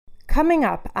Coming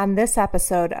up on this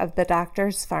episode of The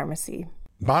Doctor's Pharmacy.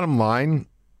 Bottom line,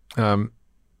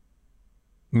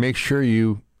 make sure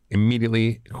you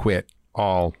immediately quit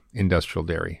all industrial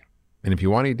dairy. And if you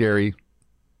want to eat dairy,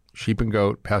 sheep and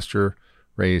goat, pasture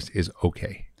raised is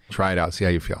okay. Try it out, see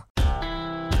how you feel.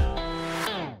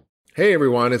 Hey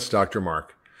everyone, it's Dr.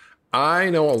 Mark. I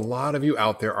know a lot of you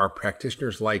out there are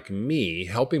practitioners like me,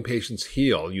 helping patients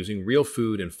heal using real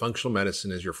food and functional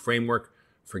medicine as your framework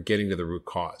for getting to the root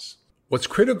cause. What's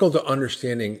critical to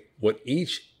understanding what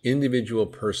each individual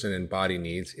person and body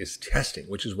needs is testing,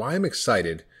 which is why I'm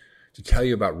excited to tell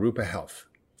you about Rupa Health.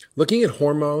 Looking at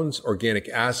hormones, organic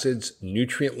acids,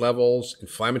 nutrient levels,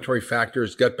 inflammatory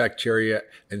factors, gut bacteria,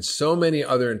 and so many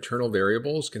other internal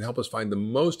variables can help us find the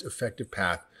most effective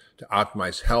path to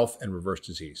optimize health and reverse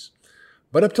disease.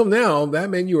 But up till now, that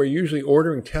meant you are usually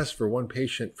ordering tests for one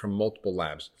patient from multiple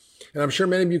labs. And I'm sure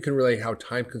many of you can relate how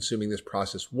time-consuming this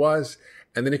process was,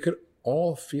 and that it could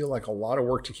all feel like a lot of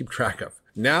work to keep track of.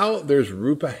 Now there's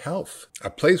Rupa Health,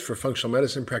 a place for functional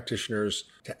medicine practitioners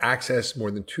to access more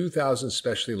than 2,000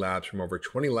 specialty labs from over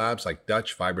 20 labs like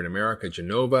Dutch, Vibrant America,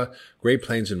 Genova, Great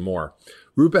Plains, and more.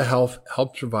 Rupa Health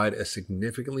helps provide a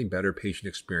significantly better patient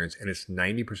experience, and it's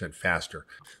 90% faster,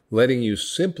 letting you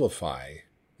simplify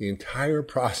the entire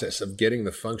process of getting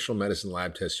the functional medicine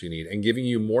lab tests you need and giving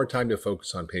you more time to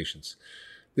focus on patients.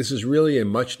 This is really a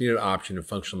much needed option in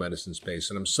functional medicine space,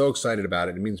 and I'm so excited about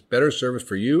it. It means better service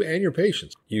for you and your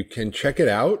patients. You can check it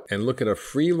out and look at a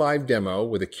free live demo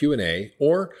with a Q&A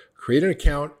or create an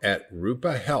account at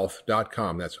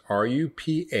rupahealth.com. That's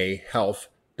RUPA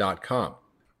health.com.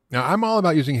 Now, I'm all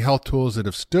about using health tools that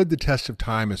have stood the test of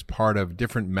time as part of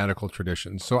different medical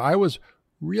traditions. So I was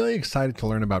really excited to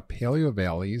learn about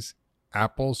Paleovalley's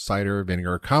apple cider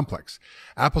vinegar complex.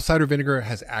 Apple cider vinegar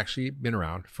has actually been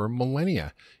around for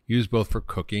millennia, used both for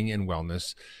cooking and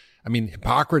wellness. I mean,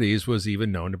 Hippocrates was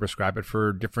even known to prescribe it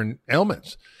for different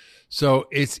ailments. So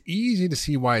it's easy to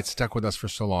see why it's stuck with us for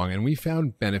so long. And we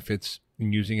found benefits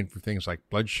in using it for things like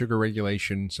blood sugar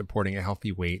regulation, supporting a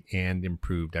healthy weight, and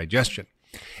improved digestion.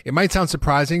 It might sound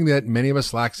surprising that many of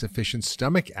us lack sufficient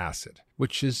stomach acid,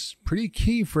 which is pretty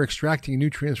key for extracting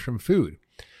nutrients from food.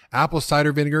 Apple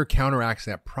cider vinegar counteracts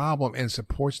that problem and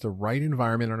supports the right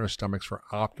environment on our stomachs for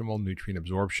optimal nutrient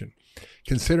absorption.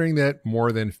 Considering that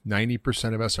more than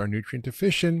 90% of us are nutrient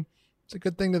deficient, it's a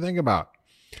good thing to think about.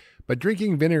 But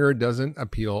drinking vinegar doesn't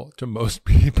appeal to most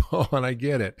people, and I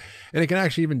get it. And it can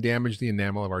actually even damage the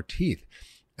enamel of our teeth.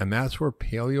 And that's where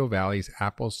Paleovalley's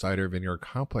apple cider vinegar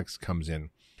complex comes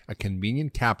in. A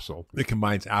convenient capsule that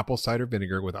combines apple cider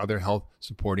vinegar with other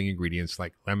health-supporting ingredients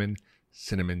like lemon,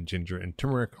 cinnamon, ginger, and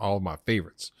turmeric, all of my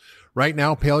favorites. Right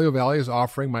now, Paleovalley is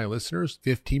offering my listeners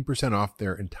 15% off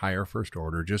their entire first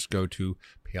order. Just go to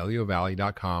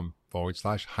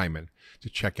paleovalley.com/Hyman to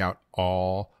check out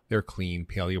all their clean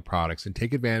paleo products and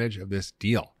take advantage of this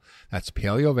deal. That's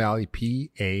Paleovalley,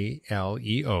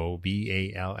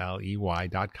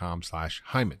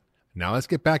 PALEOVALLEY.com/Hyman. Now let's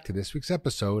get back to this week's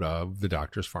episode of The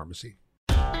Doctor's Pharmacy.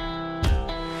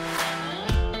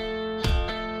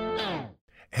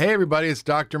 Hey everybody, it's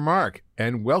Dr. Mark,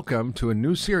 and welcome to a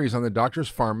new series on the Doctor's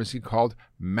Pharmacy called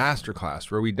Masterclass,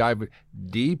 where we dive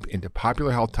deep into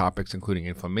popular health topics, including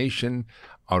inflammation,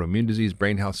 autoimmune disease,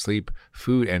 brain health, sleep,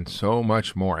 food, and so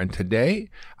much more. And today,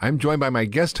 I'm joined by my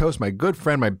guest host, my good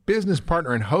friend, my business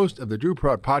partner, and host of the Drew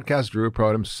Prot podcast, Drew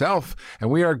Prot himself, and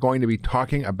we are going to be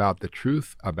talking about the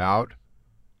truth about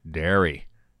dairy.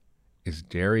 Is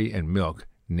dairy and milk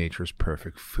nature's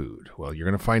perfect food? Well, you're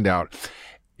going to find out.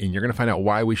 And you're going to find out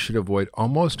why we should avoid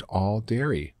almost all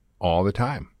dairy all the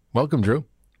time. Welcome, Drew.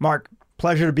 Mark,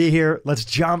 pleasure to be here. Let's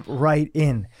jump right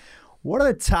in. What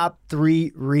are the top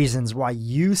 3 reasons why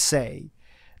you say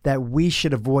that we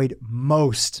should avoid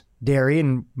most dairy?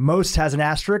 And most has an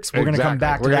asterisk. We're going to come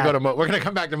back to that. We're going to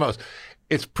come back to most.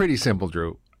 It's pretty simple,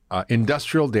 Drew.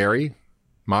 Industrial dairy,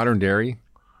 modern dairy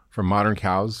from modern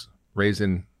cows raised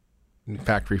in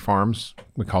factory farms,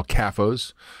 we call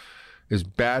CAFOs, is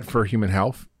bad for human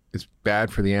health. It's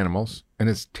bad for the animals, and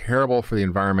it's terrible for the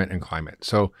environment and climate.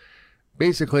 So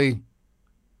basically,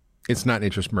 it's not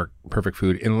nature's perfect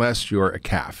food unless you're a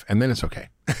calf, and then it's okay.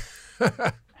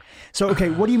 So, okay,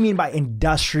 what do you mean by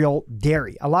industrial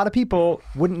dairy? A lot of people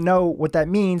wouldn't know what that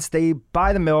means. They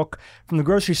buy the milk from the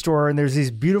grocery store, and there's these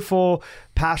beautiful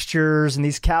pastures and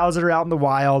these cows that are out in the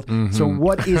wild. Mm-hmm. So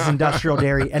what is industrial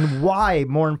dairy, and why,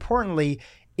 more importantly,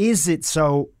 is it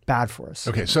so bad for us?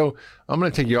 Okay, so I'm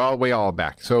going to take you all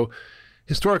back. So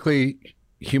historically,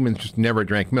 humans just never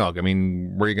drank milk. I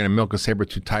mean, were you going to milk a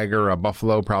saber-toothed tiger or a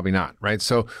buffalo? Probably not, right?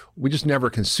 So we just never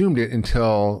consumed it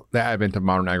until the advent of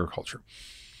modern agriculture.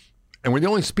 And we're the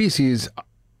only species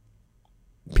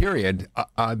period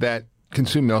that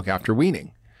consume milk after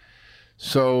weaning.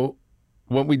 So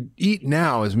what we eat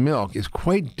now as milk is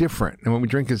quite different, and what we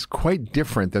drink is quite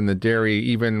different than the dairy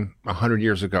even 100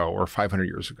 years ago or 500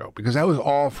 years ago, because that was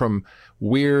all from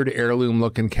weird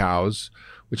heirloom-looking cows,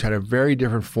 which had a very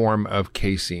different form of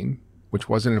casein, which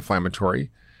wasn't inflammatory,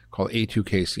 called A2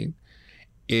 casein.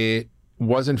 It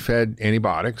wasn't fed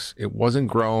antibiotics. It wasn't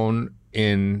grown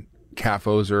in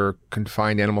CAFOs or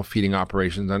confined animal feeding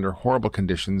operations under horrible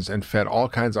conditions and fed all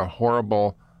kinds of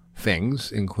horrible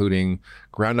things, including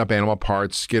ground up animal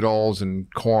parts, Skittles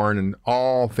and corn and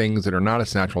all things that are not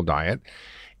its natural diet.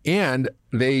 And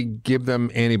they give them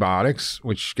antibiotics,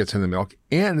 which gets in the milk,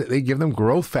 and they give them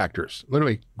growth factors,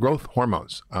 literally growth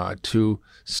hormones, to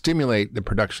stimulate the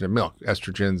production of milk,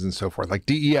 estrogens and so forth, like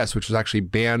DES, which was actually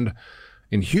banned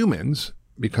in humans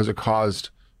because it caused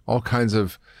all kinds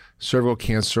of cervical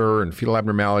cancer and fetal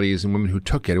abnormalities in women who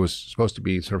took it. It was supposed to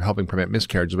be sort of helping prevent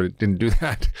miscarriages, but it didn't do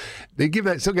that. They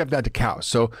still give that to cows.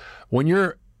 So when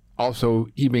you're also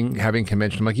having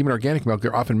conventional milk, even organic milk,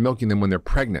 they're often milking them when they're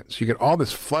pregnant. So you get all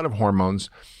this flood of hormones.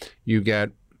 You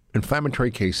get inflammatory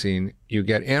casein. You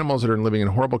get animals that are living in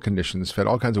horrible conditions, fed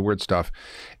all kinds of weird stuff.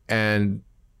 And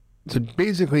so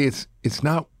basically it's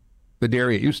not the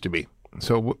dairy it used to be.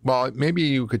 So while maybe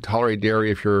you could tolerate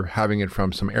dairy if you're having it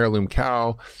from some heirloom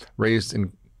cow raised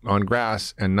on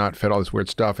grass and not fed all this weird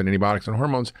stuff and antibiotics and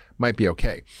hormones, might be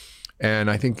okay. And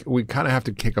I think we kind of have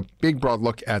to take a big, broad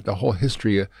look at the whole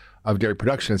history of dairy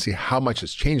production and see how much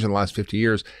has changed in the last 50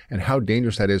 years and how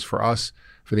dangerous that is for us,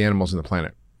 for the animals and the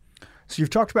planet. So you've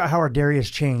talked about how our dairy has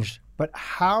changed, but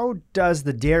how does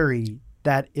the dairy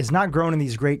that is not grown in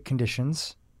these great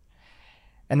conditions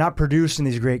and not produced in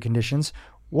these great conditions,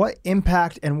 what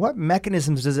impact and what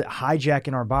mechanisms does it hijack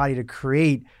in our body to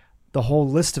create the whole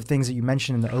list of things that you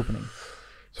mentioned in the opening?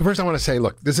 So first I want to say,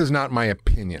 look, this is not my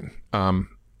opinion.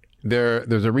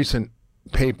 There's a recent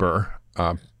paper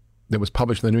that was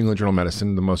published in the New England Journal of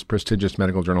Medicine, the most prestigious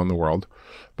medical journal in the world,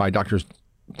 by Drs.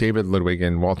 David Ludwig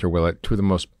and Walter Willett, two of the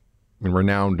most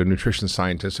renowned nutrition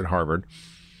scientists at Harvard.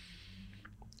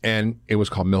 And it was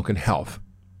called Milk and Health.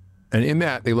 And in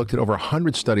that, they looked at over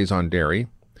 100 studies on dairy,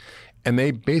 and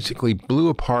they basically blew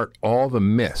apart all the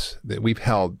myths that we've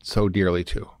held so dearly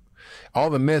to. All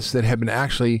the myths that have been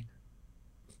actually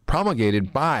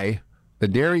promulgated by the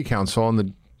Dairy Council and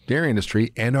the dairy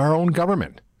industry and our own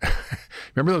government.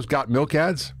 Remember those Got Milk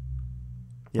ads?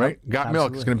 Yep, right? Got absolutely.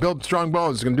 Milk. It's going to build strong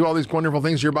bones. It's going to do all these wonderful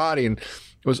things to your body. And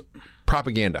it was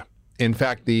propaganda. In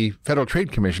fact, the Federal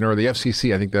Trade Commission, or the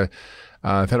FCC, I think the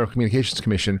Federal Communications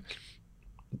Commission,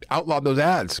 outlawed those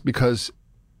ads because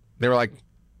they were like,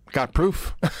 got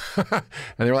proof? And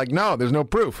they were like, no, there's no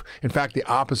proof. In fact, the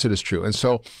opposite is true. And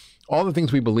so all the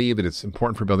things we believe that it's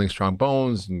important for building strong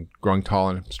bones and growing tall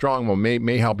and strong, well,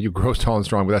 may help you grow tall and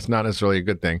strong, but that's not necessarily a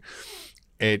good thing.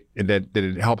 That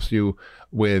it helps you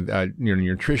with your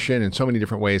nutrition in so many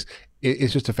different ways.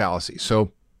 It's just a fallacy.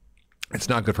 So it's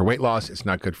not good for weight loss. It's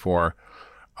not good for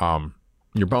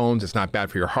your bones. It's not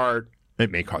bad for your heart. It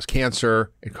may cause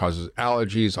cancer. It causes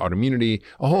allergies, autoimmunity,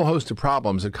 a whole host of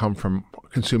problems that come from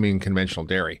consuming conventional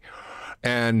dairy.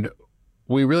 And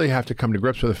we really have to come to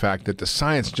grips with the fact that the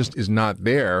science just is not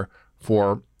there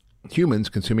for humans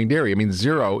consuming dairy. I mean,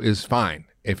 0 is fine.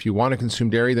 If you want to consume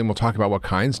dairy, then we'll talk about what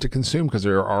kinds to consume, because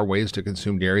there are ways to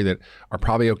consume dairy that are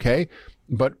probably okay.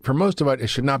 But for most of it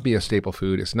should not be a staple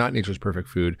food. It's not nature's perfect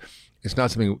food. It's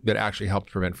not something that actually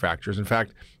helps prevent fractures. In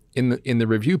fact, in the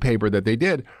review paper that they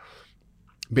did,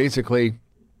 basically,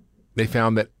 they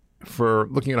found that for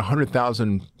looking at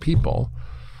 100,000 people,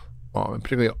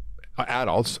 particularly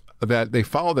adults, that they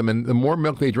followed them, and the more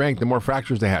milk they drank, the more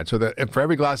fractures they had. So that for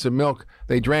every glass of milk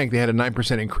they drank, they had a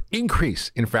 9%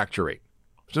 increase in fracture rate.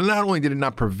 So not only did it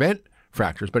not prevent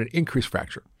fractures, but it increased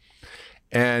fracture.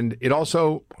 And it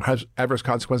also has adverse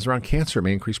consequences around cancer. It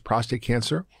may increase prostate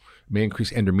cancer, it may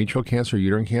increase endometrial cancer,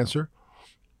 uterine cancer.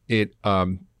 It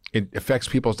affects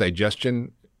people's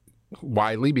digestion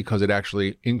widely because it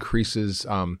actually increases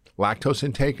lactose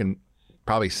intake, and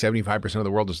probably 75% of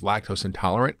the world is lactose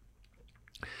intolerant.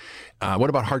 What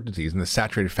about heart disease and the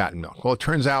saturated fat in milk? Well, it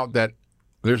turns out that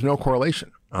there's no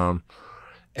correlation.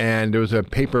 And there was a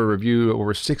paper review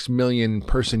over 6 million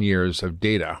person years of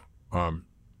data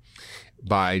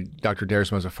by Dr.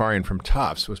 Darius Mozaffarian from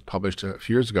Tufts. It was published a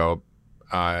few years ago,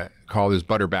 called Is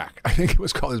Butter Back? I think it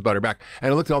was called Is Butter Back.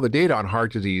 And it looked at all the data on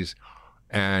heart disease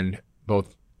and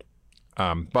both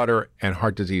butter and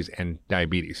heart disease and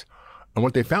diabetes. And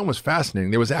what they found was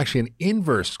fascinating. There was actually an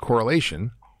inverse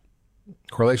correlation.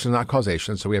 Correlation is not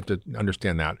causation, so we have to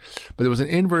understand that. But there was an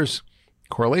inverse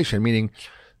correlation, meaning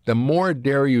the more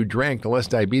dairy you drank, the less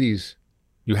diabetes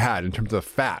you had in terms of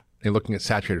fat. They're looking at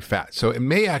saturated fat. So it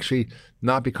may actually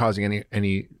not be causing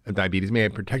any diabetes. It may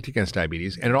protect against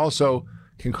diabetes. And it also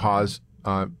can cause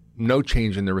no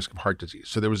change in the risk of heart disease.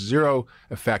 So there was zero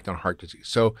effect on heart disease.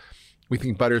 So we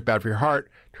think butter is bad for your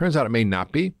heart. Turns out it may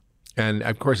not be. And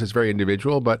of course, it's very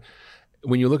individual. But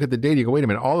when you look at the data, you go, wait a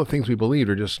minute, all the things we believed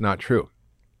are just not true.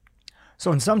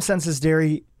 So in some senses,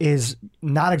 dairy is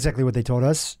not exactly what they told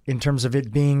us in terms of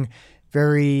it being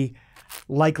very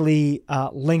likely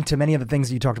linked to many of the things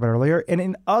that you talked about earlier. And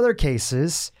in other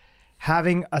cases,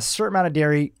 having a certain amount of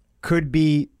dairy could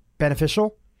be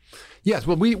beneficial. Yes.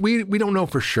 Well, we don't know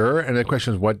for sure. And the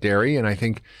question is what dairy? And I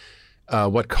think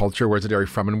what culture, where's the dairy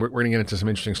from? And we're going to get into some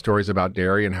interesting stories about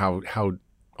dairy and how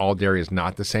all dairy is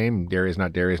not the same. Dairy is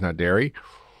not dairy is not dairy.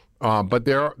 But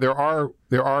there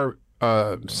are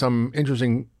some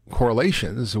interesting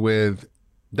correlations with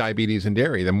diabetes and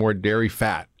dairy. The more dairy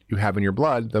fat you have in your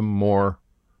blood, the more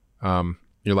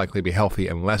you're likely to be healthy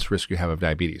and less risk you have of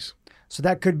diabetes. So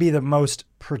that could be the most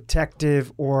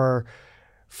protective or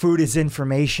food is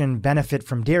information benefit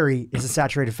from dairy is a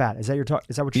saturated fat. Is that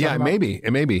is that what you're talking about? Yeah,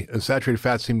 it may be. Saturated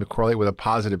fats seem to correlate with a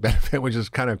positive benefit, which is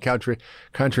kind of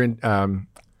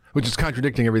which is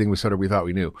contradicting everything we thought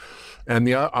we knew. And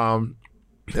the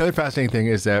other fascinating thing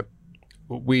is that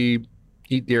we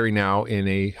eat dairy now in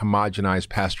a homogenized,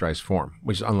 pasteurized form,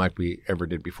 which is unlike we ever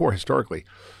did before historically.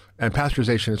 And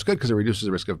pasteurization is good because it reduces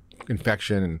the risk of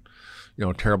infection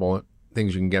and terrible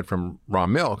things you can get from raw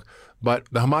milk. But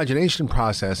the homogenization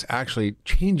process actually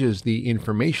changes the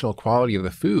informational quality of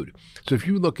the food. So if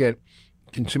you look at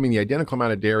consuming the identical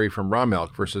amount of dairy from raw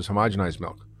milk versus homogenized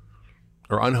milk,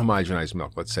 or unhomogenized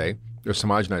milk, let's say, or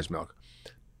homogenized milk,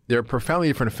 there are profoundly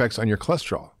different effects on your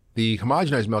cholesterol. The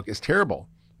homogenized milk is terrible,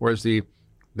 whereas the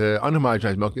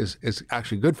unhomogenized milk is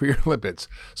actually good for your lipids.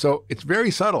 So it's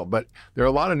very subtle, but there are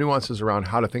a lot of nuances around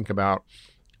how to think about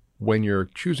when you're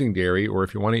choosing dairy, or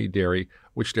if you want to eat dairy,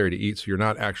 which dairy to eat, so you're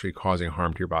not actually causing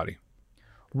harm to your body.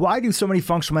 Why do so many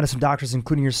functional medicine doctors,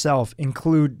 including yourself,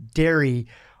 include dairy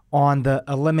on the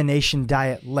elimination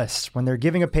diet list when they're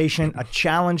giving a patient a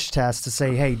challenge test to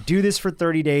say, hey, do this for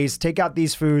 30 days, take out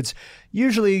these foods?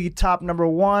 Usually top number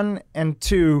 1 and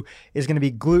 2 is going to be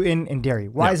gluten and dairy.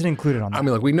 Why is it included on that? I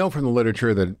mean, look, we know from the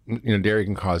literature that dairy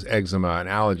can cause eczema and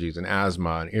allergies and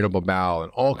asthma and irritable bowel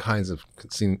and all kinds of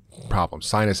problems,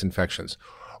 sinus infections.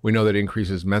 We know that it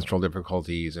increases menstrual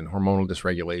difficulties and hormonal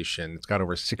dysregulation. It's got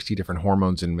over 60 different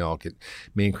hormones in milk. It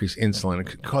may increase insulin. It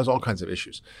could cause all kinds of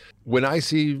issues. When I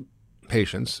see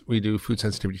patients, we do food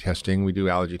sensitivity testing, we do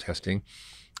allergy testing,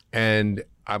 and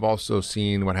I've also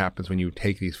seen what happens when you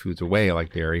take these foods away,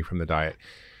 like dairy, from the diet.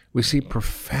 We see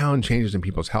profound changes in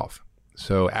people's health.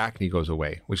 So acne goes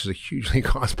away, which is hugely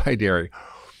caused by dairy.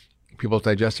 People's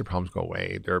digestive problems go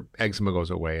away, their eczema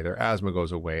goes away, their asthma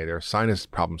goes away, their sinus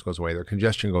problems goes away, their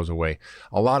congestion goes away.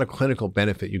 A lot of clinical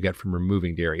benefit you get from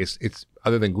removing dairy. It's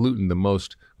other than gluten, the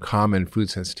most common food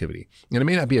sensitivity. And it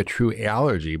may not be a true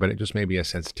allergy, but it just may be a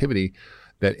sensitivity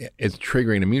that is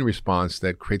triggering an immune response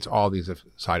that creates all these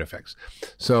side effects.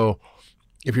 So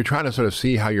if you're trying to sort of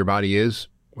see how your body is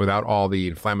without all the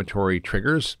inflammatory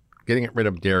triggers, getting rid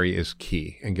of dairy is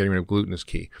key, and getting rid of gluten is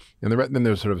key. And then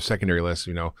there's sort of a secondary list,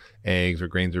 eggs or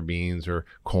grains or beans or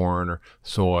corn or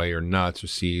soy or nuts or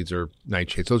seeds or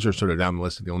nightshades. Those are sort of down the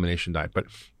list of the elimination diet. But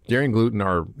dairy and gluten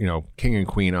are, king and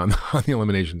queen on the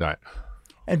elimination diet.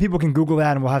 And people can Google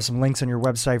that, and we'll have some links on your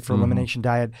website for elimination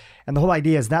diet. And the whole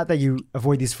idea is not that you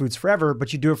avoid these foods forever,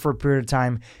 but you do it for a period of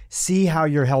time, see how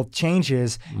your health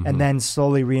changes, and then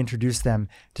slowly reintroduce them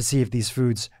to see if these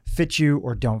foods fit you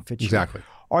or don't fit you. Exactly.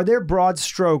 Are there broad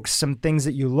strokes, some things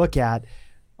that you look at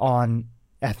on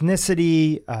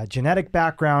ethnicity, genetic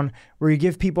background, where you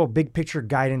give people big picture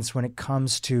guidance when it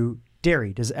comes to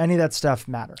dairy? Does any of that stuff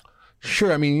matter?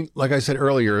 Sure. I mean, like I said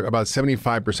earlier, about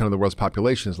 75% of the world's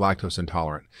population is lactose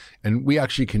intolerant. And we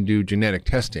actually can do genetic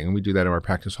testing. We do that in our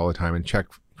practice all the time and check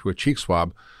through a cheek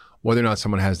swab whether or not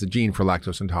someone has the gene for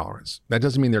lactose intolerance. That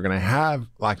doesn't mean they're going to have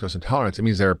lactose intolerance. It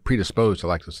means they're predisposed to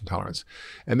lactose intolerance.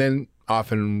 And then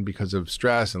often because of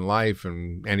stress and life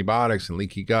and antibiotics and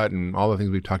leaky gut and all the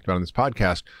things we've talked about on this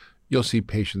podcast, you'll see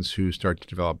patients who start to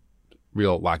develop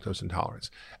real lactose intolerance.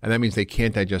 And that means they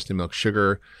can't digest the milk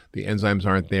sugar, the enzymes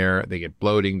aren't there, they get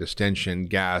bloating, distension,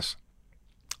 gas.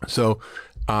 So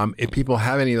if people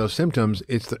have any of those symptoms,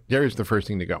 dairy is the first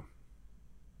thing to go.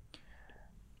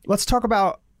 Let's talk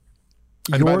about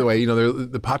And by the way,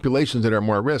 the populations that are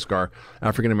more at risk are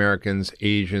African Americans,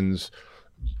 Asians,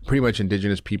 pretty much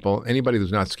indigenous people, anybody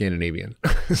who's not Scandinavian,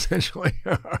 essentially.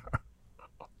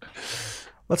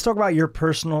 Let's talk about your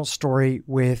personal story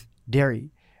with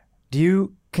dairy. Do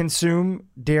you consume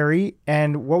dairy,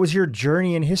 and what was your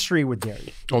journey and history with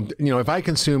dairy? Well, if I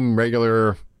consume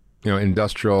regular,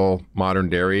 industrial modern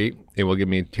dairy, it will give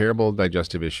me terrible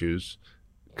digestive issues,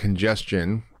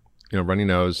 congestion, runny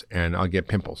nose, and I'll get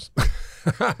pimples.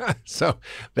 So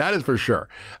that is for sure.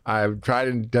 I've tried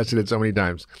and tested it so many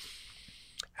times.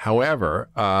 However,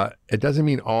 it doesn't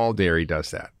mean all dairy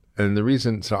does that. And the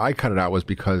reason, so I cut it out was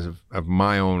because of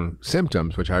my own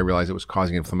symptoms, which I realized it was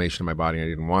causing inflammation in my body and I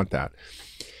didn't want that.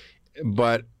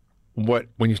 But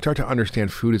when you start to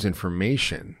understand food as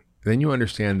information, then you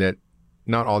understand that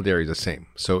not all dairy is the same.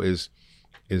 So is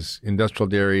industrial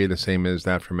dairy the same as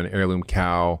that from an heirloom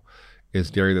cow? Is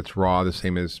dairy that's raw the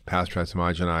same as pasteurized,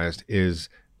 homogenized? Is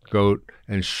goat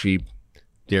and sheep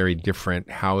dairy different?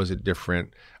 How is it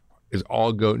different? Is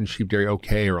all goat and sheep dairy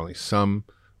okay, or only some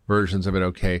versions of it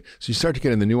okay? So you start to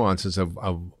get in the nuances of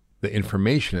the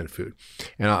information in food.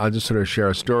 And I'll just sort of share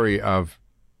a story of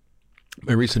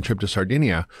my recent trip to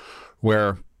Sardinia,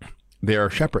 where they are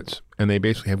shepherds and they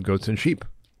basically have goats and sheep.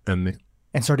 And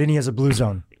Sardinia is a blue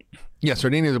zone. Yeah,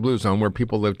 Sardinia is a blue zone where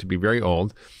people live to be very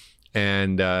old.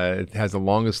 And it has the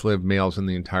longest lived males in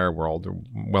the entire world. They're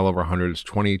well over 100. It's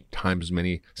 20 times as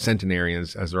many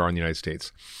centenarians as there are in the United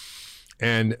States.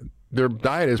 And their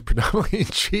diet is predominantly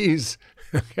cheese,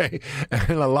 okay, and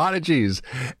a lot of cheese.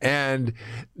 And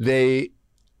they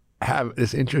have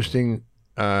this interesting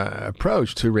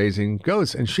approach to raising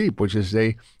goats and sheep, which is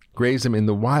they graze them in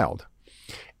the wild.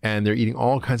 And they're eating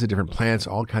all kinds of different plants,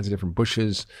 all kinds of different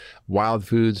bushes, wild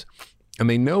foods. And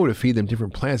they know to feed them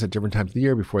different plants at different times of the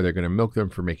year before they're going to milk them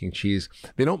for making cheese.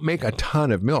 They don't make a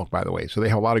ton of milk, by the way. So they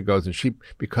have a lot of goats and sheep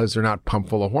because they're not pumped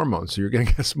full of hormones. So you're going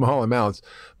to get small amounts,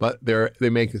 but they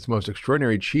make this most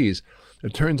extraordinary cheese.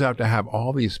 It turns out to have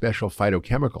all these special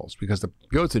phytochemicals because the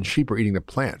goats and sheep are eating the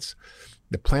plants.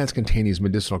 The plants contain these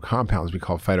medicinal compounds we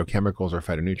call phytochemicals or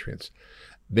phytonutrients.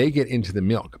 They get into the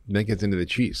milk, that gets into the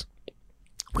cheese,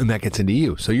 and that gets into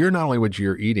you. So you're not only what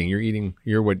you're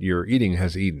what your eating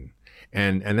has eaten.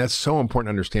 And that's so important to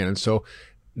understand. And so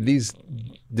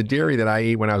the dairy that I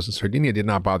ate when I was in Sardinia did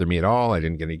not bother me at all. I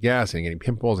didn't get any gas, I didn't get any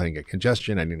pimples, I didn't get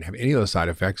congestion, I didn't have any of those side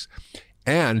effects.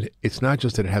 And it's not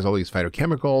just that it has all these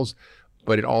phytochemicals,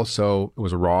 but it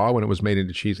was raw when it was made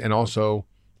into cheese. And also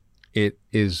it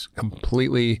is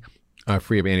completely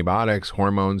free of antibiotics,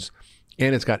 hormones,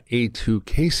 and it's got A2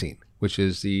 casein, which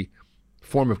is the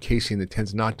form of casein that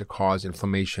tends not to cause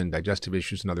inflammation, digestive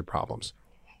issues, and other problems.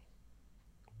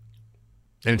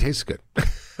 And it tastes good.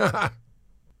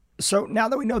 So now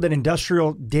that we know that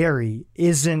industrial dairy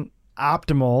isn't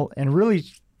optimal and really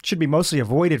should be mostly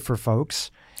avoided for folks,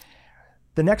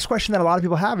 the next question that a lot of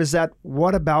people have is that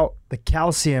what about the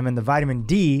calcium and the vitamin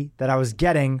D that I was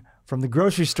getting from the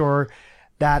grocery store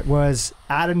that was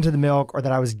added into the milk or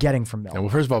that I was getting from milk? Well,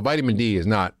 first of all, vitamin D is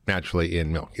not naturally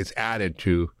in milk. It's added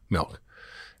to milk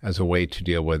as a way to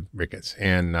deal with rickets.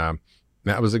 And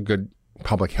that was a good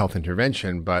public health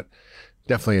intervention, but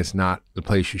definitely it's not the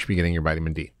place you should be getting your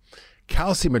vitamin D.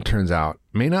 Calcium, it turns out,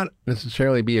 may not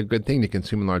necessarily be a good thing to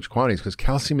consume in large quantities because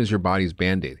calcium is your body's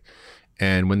Band-Aid.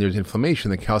 And when there's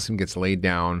inflammation, the calcium gets laid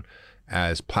down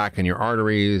as plaque in your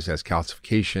arteries, as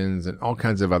calcifications, and all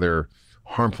kinds of other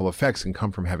harmful effects can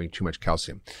come from having too much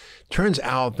calcium. Turns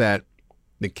out that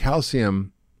the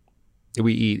calcium that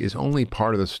we eat is only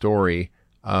part of the story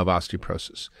of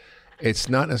osteoporosis. It's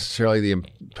not necessarily the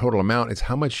total amount, it's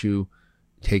how much you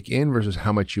take in versus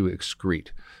how much you excrete.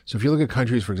 So if you look at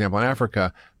countries, for example, in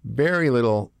Africa, very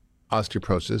little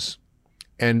osteoporosis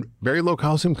and very low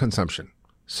calcium consumption.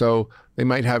 So they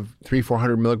might have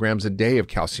 300-400 milligrams a day of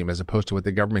calcium as opposed to what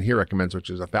the government here recommends,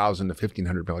 which is 1,000 to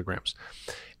 1,500 milligrams.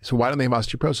 So why don't they have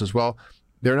osteoporosis? Well,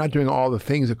 they're not doing all the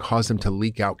things that cause them to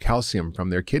leak out calcium from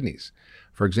their kidneys.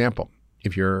 For example,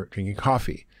 if you're drinking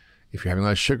coffee, if you're having a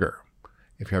lot of sugar,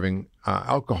 if you're having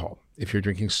alcohol, if you're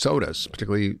drinking sodas,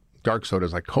 particularly dark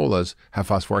sodas like colas, have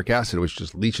phosphoric acid, which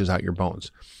just leaches out your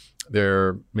bones.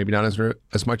 They're maybe not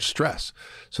as much stress.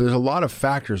 So there's a lot of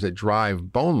factors that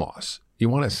drive bone loss. You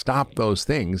want to stop those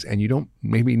things and you don't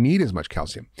maybe need as much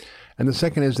calcium. And the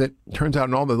second is that it turns out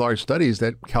in all the large studies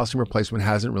that calcium replacement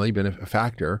hasn't really been a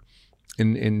factor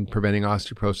in preventing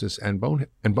osteoporosis and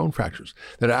bone fractures.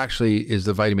 That actually is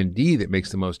the vitamin D that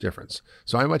makes the most difference.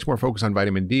 So I'm much more focused on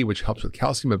vitamin D, which helps with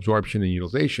calcium absorption and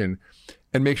utilization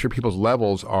and make sure people's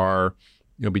levels are,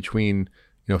 between,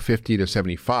 50 to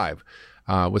 75.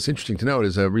 What's interesting to note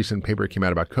is a recent paper came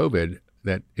out about COVID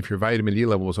that if your vitamin D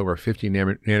level was over 50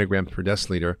 nanograms per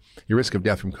deciliter, your risk of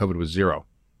death from COVID was 0.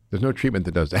 There's no treatment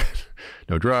that does that.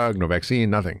 No drug, no vaccine,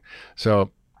 nothing.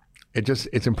 So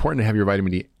it's important to have your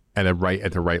vitamin D at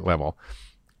the right level.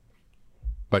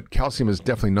 But calcium is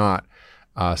definitely not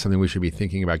something we should be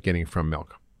thinking about getting from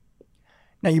milk.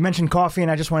 Now, you mentioned coffee, and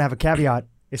I just want to have a caveat.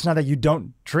 It's not that you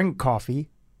don't drink coffee.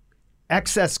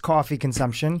 Excess coffee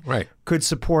consumption could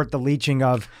support the leaching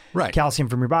of calcium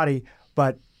from your body.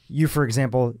 But you, for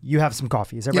example, you have some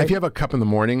coffee. Is that right? If you have a cup in the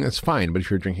morning, that's fine. But if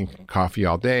you're drinking coffee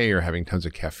all day or having tons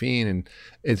of caffeine, and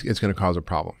it's going to cause a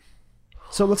problem.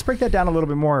 So let's break that down a little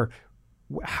bit more.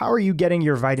 How are you getting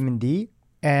your vitamin D?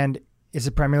 And is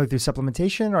it primarily through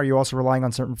supplementation? Or are you also relying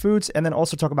on certain foods? And then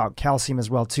also talk about calcium as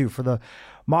well, too. For the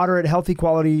moderate, healthy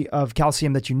quality of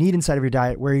calcium that you need inside of your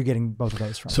diet, where are you getting both of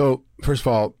those from? So first of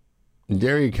all,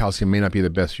 dairy calcium may not be the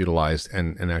best utilized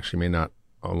and actually may not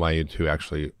allow you to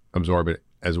actually absorb it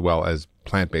as well as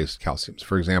plant-based calciums.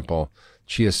 For example,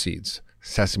 chia seeds,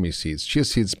 sesame seeds. Chia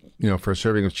seeds, for a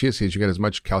serving of chia seeds, you get as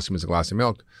much calcium as a glass of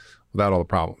milk without all the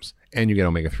problems. And you get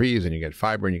omega-3s, and you get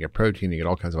fiber, and you get protein, you get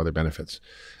all kinds of other benefits.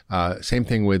 Same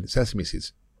thing with sesame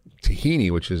seeds.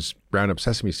 Tahini, which is ground up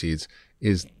sesame seeds,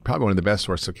 is probably one of the best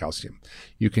sources of calcium.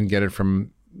 You can get it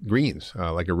from greens,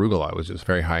 like arugula, which is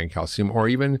very high in calcium, or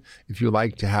even if you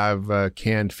like to have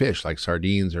canned fish like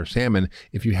sardines or salmon,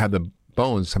 if you have the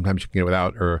bones, sometimes you can get it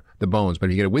without or the bones, but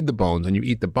if you get it with the bones and you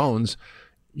eat the bones,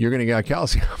 you're going to get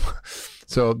calcium.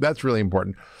 So that's really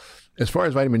important. As far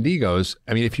as vitamin D goes,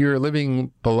 I mean, if you're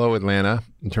living below Atlanta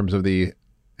in terms of the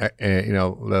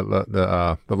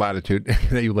latitude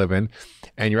that you live in,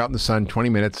 and you're out in the sun 20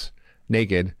 minutes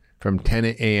naked from 10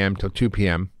 a.m. till 2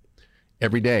 p.m.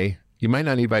 every day, you might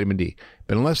not need vitamin D.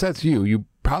 But unless that's you, you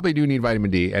probably do need vitamin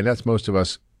D, and that's most of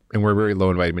us, and we're very low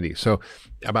in vitamin D. So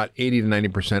about 80 to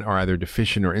 90% are either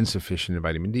deficient or insufficient in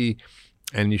vitamin D,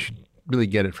 and you should really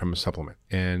get it from a supplement.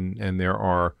 And there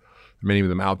are many of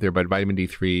them out there, but vitamin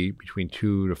D3 between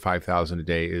 2,000 to 5,000 a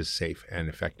day is safe and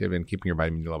effective in keeping your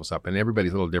vitamin D levels up. And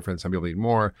everybody's a little different. Some people need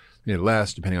more, need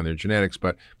less, depending on their genetics.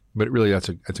 But really, that's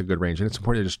a good range, and it's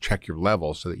important to just check your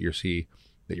levels so that you see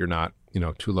that you're not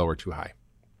too low or too high.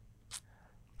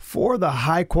 For the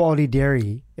high quality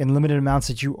dairy in limited amounts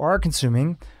that you are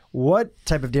consuming, what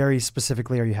type of dairy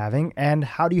specifically are you having, and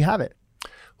how do you have it?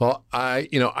 Well, I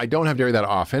don't have dairy that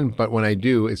often, but when I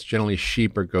do, it's generally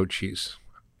sheep or goat cheese.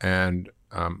 And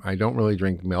I don't really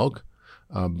drink milk,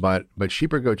 but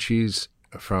sheep or goat cheese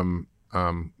from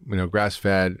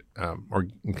grass-fed or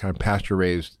kind of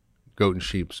pasture-raised goat and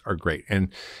sheep are great. And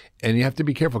you have to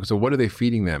be careful, because what are they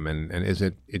feeding them? And is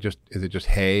it just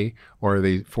hay, or are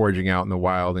they foraging out in the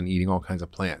wild and eating all kinds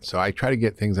of plants? So I try to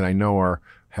get things that I know are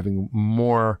having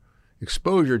more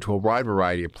exposure to a wide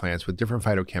variety of plants with different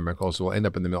phytochemicals that will end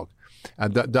up in the milk.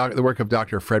 The work of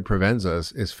Dr. Fred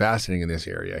Provenza is fascinating in this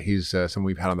area. He's someone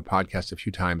we've had on the podcast a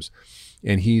few times,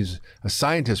 and he's a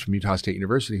scientist from Utah State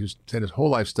University who's spent his whole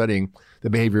life studying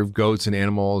the behavior of goats and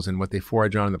animals and what they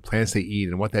forage on and the plants they eat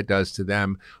and what that does to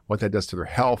them, what that does to their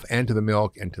health and to the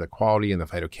milk and to the quality and the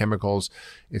phytochemicals.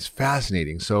 It's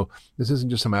fascinating. So this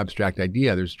isn't just some abstract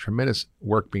idea. There's tremendous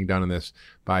work being done on this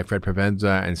by Fred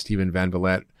Provenza and Stephen Van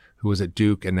Vliet, who was at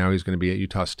Duke, and now he's going to be at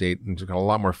Utah State, and he's got a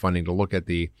lot more funding to look at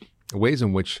the ways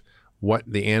in which what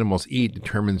the animals eat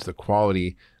determines the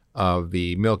quality of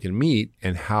the milk and meat,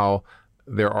 and how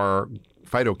there are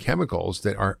phytochemicals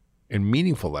that are in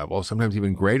meaningful levels, sometimes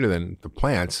even greater than the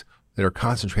plants, that are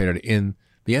concentrated in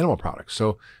the animal products.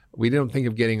 So we don't think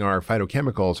of getting our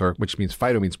phytochemicals, which means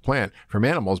phyto means plant, from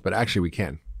animals, but actually we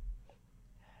can.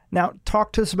 Now,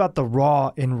 talk to us about the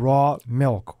raw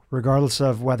milk, regardless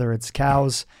of whether it's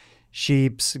cows,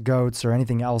 sheeps, goats, or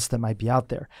anything else that might be out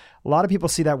there. A lot of people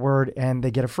see that word and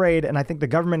they get afraid. And I think the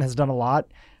government has done a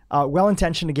lot,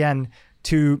 well-intentioned again,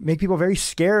 to make people very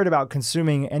scared about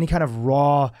consuming any kind of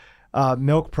raw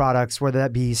milk products, whether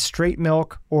that be straight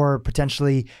milk or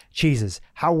potentially cheeses.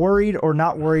 How worried or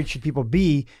not worried should people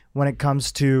be when it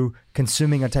comes to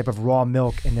consuming a type of raw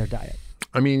milk in their diet?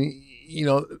 I mean,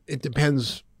 it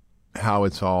depends how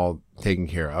it's all taken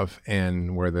care of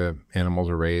and where the animals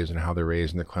are raised and how they're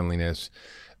raised and the cleanliness.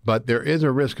 But there is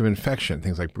a risk of infection,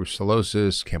 things like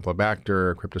brucellosis,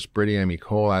 Campylobacter, Cryptosporidium, E.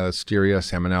 coli, Listeria,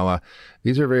 Salmonella.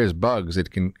 These are various bugs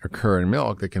that can occur in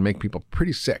milk that can make people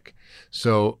pretty sick.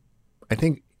 So I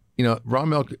think, raw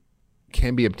milk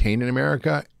can be obtained in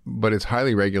America, but it's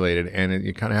highly regulated, and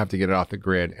you kind of have to get it off the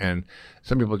grid. And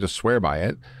some people just swear by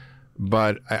it.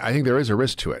 But I think there is a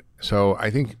risk to it. So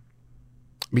I think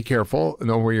be careful,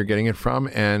 know where you're getting it from,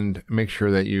 and make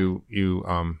sure that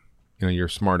you're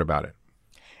smart about it.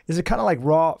 Is it kind of like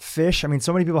raw fish? I mean,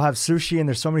 so many people have sushi, and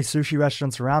there's so many sushi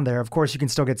restaurants around there. Of course, you can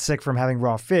still get sick from having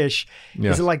raw fish.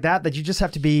 Yes. Is it like that you just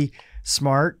have to be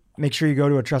smart, make sure you go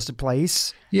to a trusted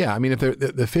place? Yeah, I mean, if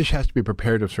the fish has to be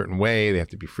prepared a certain way, they have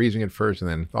to be freezing it first and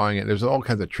then thawing it. There's all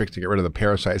kinds of tricks to get rid of the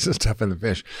parasites and stuff in the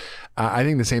fish. I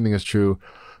think the same thing is true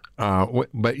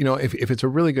But if it's a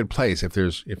really good place, if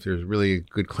there's really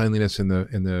good cleanliness in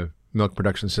the milk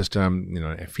production system,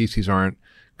 if feces aren't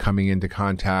coming into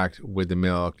contact with the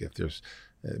milk, if there's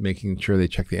making sure they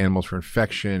check the animals for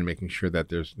infection, making sure that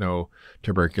there's no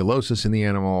tuberculosis in the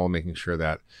animal, making sure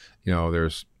that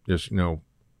there's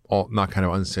all not kind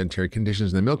of unsanitary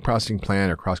conditions in the milk processing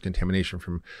plant or cross contamination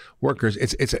from workers.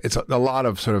 It's a lot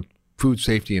of sort of food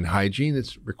safety and hygiene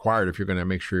that's required if you're going to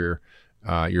make sure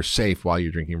you're safe while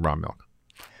you're drinking raw milk.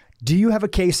 Do you have a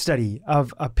case study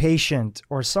of a patient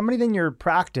or somebody in your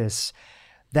practice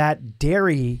that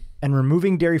dairy and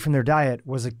removing dairy from their diet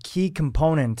was a key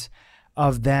component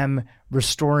of them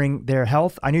restoring their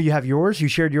health? I know you have yours. You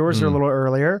shared yours a little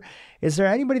earlier. Is there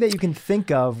anybody that you can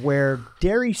think of where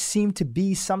dairy seemed to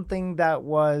be something that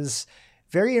was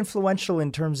very influential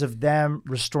in terms of them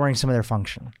restoring some of their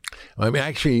function? Well, I mean,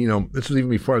 actually, this was even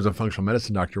before I was a functional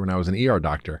medicine doctor, when I was an ER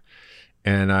doctor.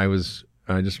 And I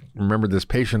just remember this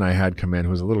patient I had come in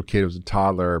who was a little kid, who was a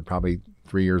toddler, probably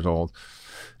 3 years old,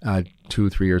 2,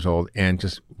 3 years old, and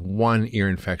just one ear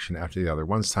infection after the other,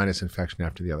 one sinus infection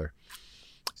after the other.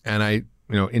 And I,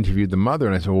 interviewed the mother,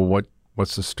 and I said, well,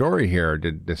 what's the story here?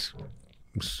 Did this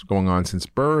going on since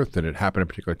birth? Did it happen at a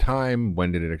particular time?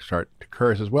 When did it start to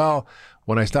occur? As well,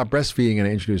 when I stopped breastfeeding and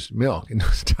I introduced milk into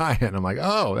his diet, and I'm like,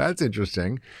 oh, that's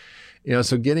interesting.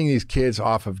 So getting these kids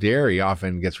off of dairy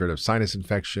often gets rid of sinus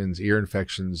infections, ear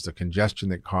infections, the congestion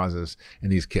that causes in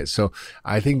these kids. So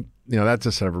I think, that's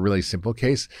a sort of a really simple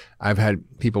case. I've had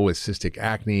people with cystic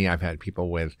acne. I've had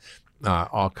people with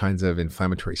all kinds of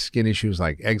inflammatory skin issues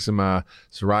like eczema,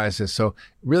 psoriasis. So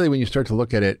really, when you start to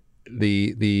look at it,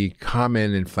 the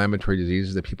common inflammatory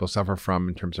diseases that people suffer from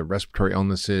in terms of respiratory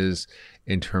illnesses,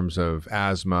 in terms of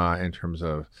asthma, in terms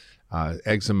of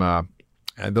eczema,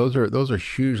 and those are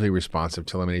hugely responsive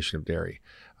to elimination of dairy.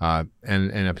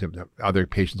 And other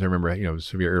patients, I remember,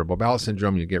 severe irritable bowel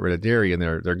syndrome, you get rid of dairy and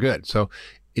they're good. So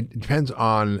it depends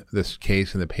on this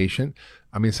case and the patient.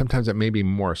 I mean, sometimes it may be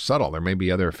more subtle. There may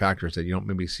be other factors that you don't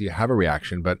maybe see have a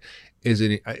reaction, but is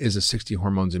the 60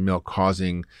 hormones in milk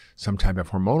causing some type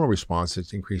of hormonal response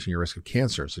that's increasing your risk of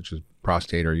cancer, such as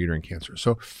prostate or uterine cancer?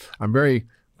 So I'm very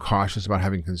cautious about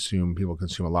having people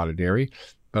consume a lot of dairy,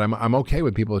 but I'm okay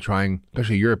with people trying,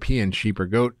 especially European sheep or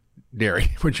goat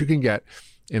dairy, which you can get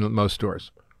in most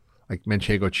stores. Like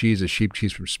Manchego cheese, a sheep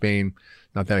cheese from Spain,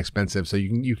 not that expensive. So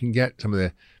you can get some of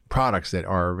the products that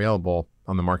are available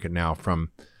on the market now from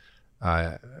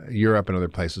Europe and other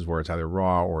places where it's either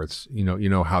raw or it's,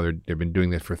 how they've been doing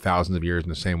this for thousands of years in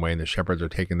the same way, and the shepherds are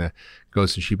taking the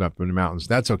goats and sheep up in the mountains.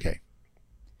 That's okay.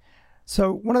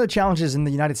 So one of the challenges in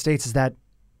the United States is that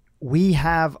we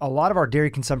have a lot of our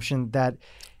dairy consumption that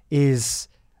is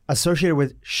associated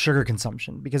with sugar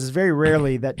consumption, because it's very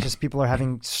rarely that just people are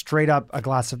having straight up a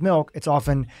glass of milk. It's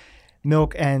often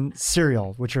milk and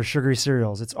cereal, which are sugary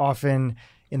cereals. It's often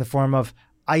in the form of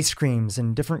ice creams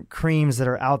and different creams that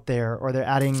are out there, or they're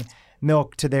adding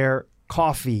milk to their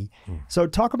coffee. So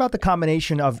talk about the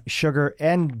combination of sugar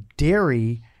and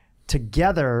dairy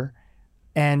together,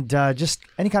 and just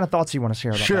any kind of thoughts you want to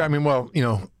share about that. Sure. I mean, well,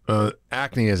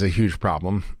 acne is a huge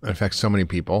problem. It affects so many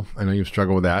people. I know you've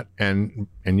struggled with that, and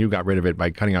you got rid of it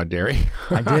by cutting out dairy.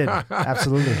 I did.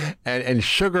 Absolutely. And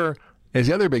sugar is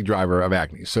the other big driver of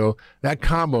acne. So that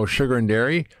combo, sugar and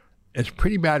dairy, it's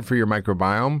pretty bad for your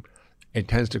microbiome. It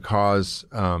tends to cause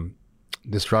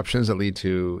disruptions that lead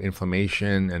to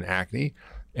inflammation and acne.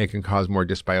 It can cause more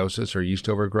dysbiosis or yeast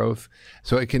overgrowth.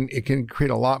 So it can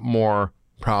create a lot more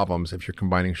problems if you're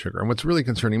combining sugar. And what's really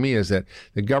concerning me is that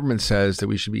the government says that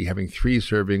we should be having 3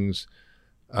 servings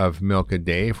of milk a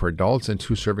day for adults and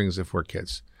 2 servings if we're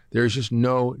kids. There's just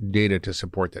no data to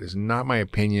support that. It's not my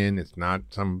opinion. It's not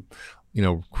some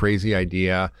crazy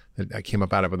idea that I came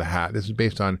up out of a hat. This is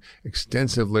based on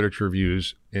extensive literature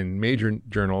reviews in major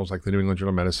journals like the New England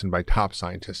Journal of Medicine by top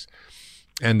scientists.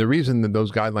 And the reason that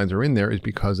those guidelines are in there is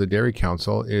because the Dairy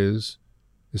Council is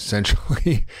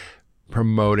essentially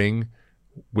promoting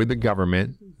with the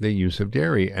government the use of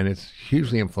dairy, and it's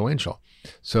hugely influential.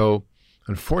 So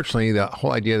unfortunately, the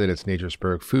whole idea that it's nature's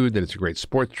perfect food, that it's a great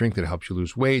sports drink, that it helps you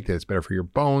lose weight, that it's better for your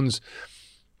bones,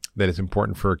 that it's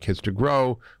important for kids to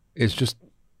grow, is just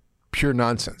pure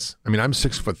nonsense. I mean, I'm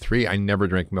 6'3". I never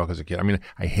drank milk as a kid. I mean,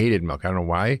 I hated milk. I don't know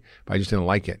why, but I just didn't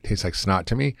like it. It tastes like snot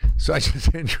to me. So I just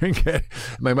didn't drink it.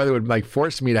 My mother would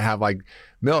force me to have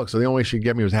milk. So the only way she'd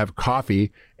get me was to have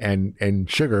coffee and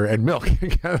sugar and milk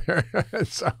together.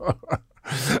 So,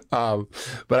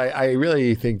 but I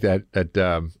really think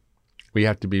that we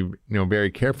have to be,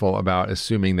 very careful about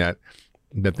assuming that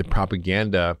the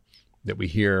propaganda that we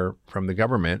hear from the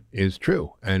government is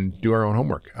true, and do our own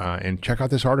homework. And check out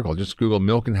this article. Just Google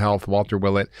Milk and Health, Walter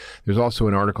Willett. There's also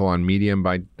an article on Medium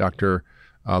by Dr.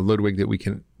 Ludwig that we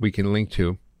can link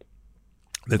to.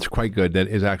 That's quite good. That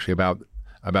is actually about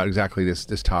exactly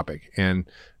this topic. And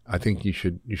I think you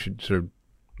should sort of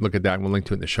look at that, and we'll link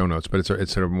to it in the show notes. But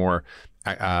it's sort of more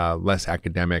less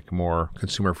academic, more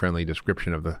consumer friendly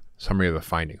description of the summary of the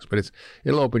findings. But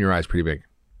it'll open your eyes pretty big.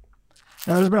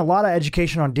 Now, there's been a lot of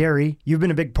education on dairy. You've been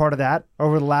a big part of that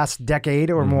over the last decade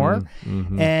or more.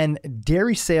 And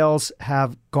dairy sales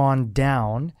have gone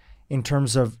down in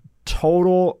terms of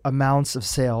total amounts of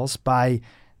sales by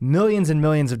millions and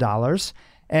millions of dollars.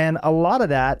 And a lot of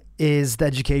that is the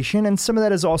education, and some of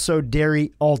that is also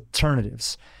dairy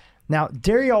alternatives. Now,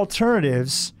 dairy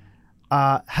alternatives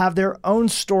have their own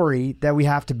story that we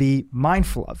have to be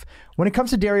mindful of. When it comes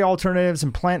to dairy alternatives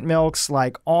and plant milks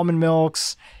like almond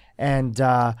milks and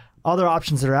other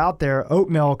options that are out there, oat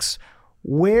milks,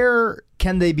 where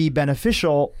can they be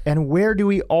beneficial, and where do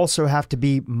we also have to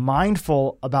be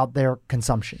mindful about their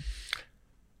consumption?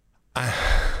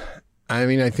 I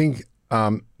mean, I think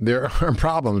there are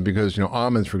problems because,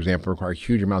 almonds, for example, require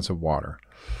huge amounts of water.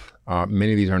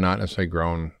 Many of these are not necessarily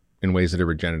grown in ways that are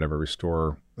regenerative or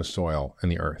restore the soil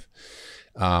and the earth.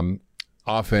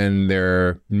 Often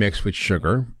they're mixed with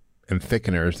sugar and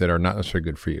thickeners that are not necessarily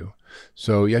good for you.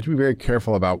 So you have to be very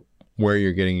careful about where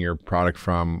you're getting your product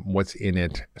from, what's in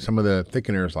it. Some of the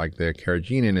thickeners, like the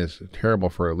carrageenan, is terrible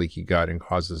for a leaky gut and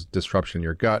causes disruption in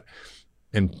your gut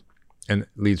and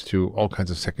leads to all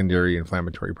kinds of secondary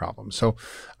inflammatory problems. So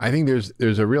I think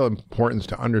there's a real importance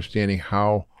to understanding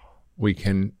how we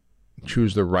can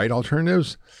choose the right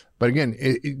alternatives. But again,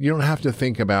 you don't have to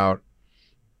think about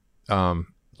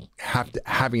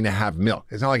having to have milk.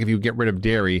 It's not like if you get rid of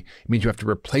dairy, it means you have to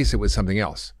replace it with something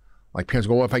else. Like parents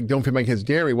go, well, if I don't feed my kids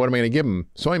dairy, what am I going to give them?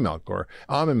 Soy milk or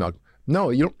almond milk? No,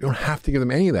 you don't have to give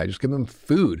them any of that. Just give them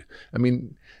food. I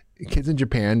mean, kids in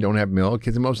Japan don't have milk.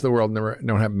 Kids in most of the world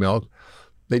don't have milk.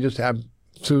 They just have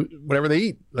whatever they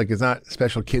eat. Like, it's not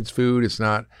special kids food. It's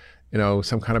not,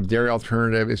 some kind of dairy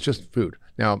alternative. It's just food.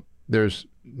 Now, there's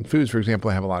foods, for example,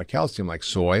 that have a lot of calcium, like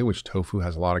soy, which tofu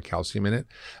has a lot of calcium in it.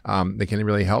 They can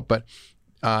really help. But,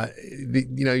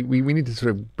 we need to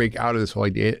sort of break out of this whole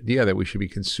idea that we should be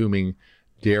consuming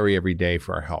dairy every day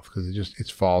for our health, because it's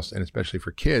false. And especially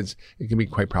for kids, it can be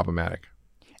quite problematic.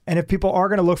 And if people are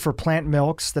going to look for plant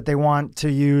milks that they want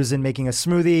to use in making a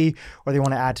smoothie, or they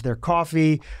want to add to their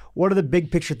coffee, what are the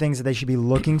big picture things that they should be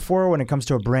looking for when it comes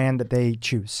to a brand that they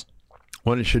choose?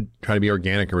 One, it should try to be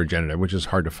organic or regenerative, which is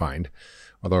hard to find,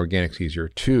 although organic's easier.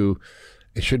 2,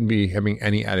 it shouldn't be having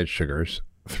any added sugars.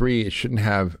 3, it shouldn't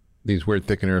have these weird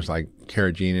thickeners like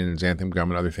carrageenan and xanthan gum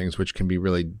and other things, which can be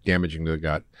really damaging to the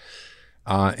gut.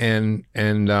 And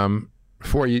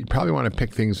 4, you probably want to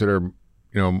pick things that are,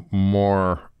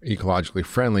 more ecologically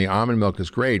friendly. Almond milk is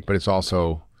great, but it's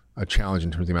also a challenge in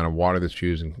terms of the amount of water that's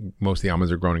used. And most of the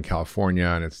almonds are grown in California,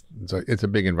 and it's a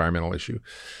big environmental issue.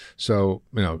 So,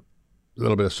 a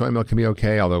little bit of soy milk can be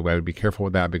okay, although I would be careful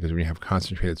with that, because when you have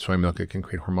concentrated soy milk, it can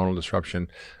create hormonal disruption.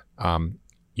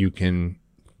 You can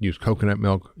use coconut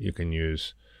milk. You can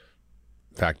use,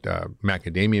 in fact,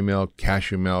 macadamia milk,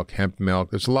 cashew milk, hemp milk.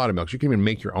 There's a lot of milks. You can even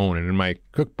make your own. And in my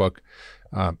cookbook,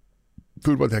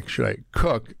 Food What the Heck Should I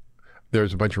Cook?,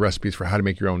 there's a bunch of recipes for how to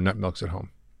make your own nut milks at home.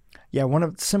 Yeah,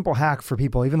 one simple hack for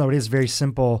people, even though it is very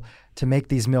simple to make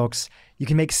these milks, you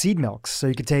can make seed milks. So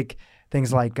you could take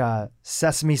things like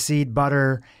sesame seed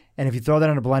butter, and if you throw that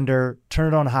in a blender,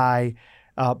 turn it on high,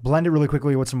 blend it really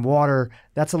quickly with some water.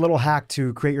 That's a little hack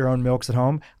to create your own milks at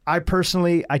home. I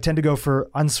tend to go for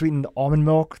unsweetened almond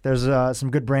milk. There's some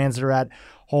good brands that are at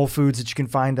Whole Foods that you can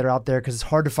find that are out there, because it's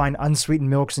hard to find unsweetened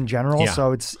milks in general. Yeah.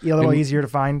 So it's a little easier to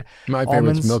find. My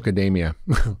favorite is Milkadamia.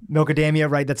 Milkadamia,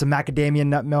 right? That's a macadamia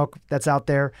nut milk that's out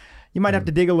there. You might have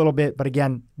to dig a little bit, but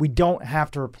again, we don't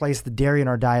have to replace the dairy in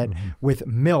our diet with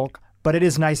milk, but it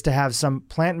is nice to have some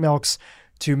plant milks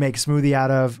to make smoothie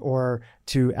out of, or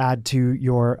to add to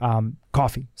your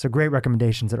coffee. So great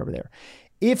recommendations that are over there.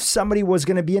 If somebody was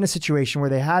going to be in a situation where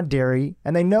they had dairy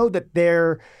and they know that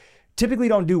they're typically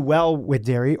don't do well with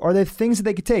dairy, are there things that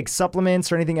they could take,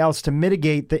 supplements or anything else, to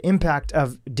mitigate the impact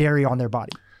of dairy on their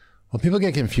body? Well, people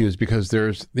get confused because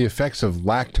there's the effects of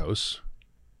lactose,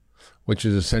 which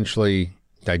is essentially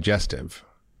digestive,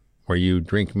 where you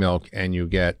drink milk and you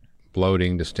get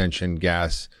bloating, distension,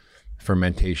 gas,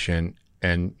 fermentation,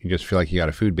 and you just feel like you got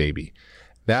a food baby.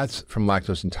 That's from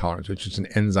lactose intolerance, which is an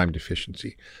enzyme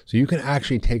deficiency. So you can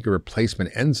actually take a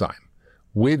replacement enzyme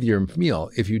with your meal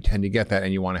if you tend to get that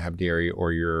and you want to have dairy,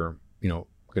 or you're, going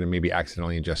to maybe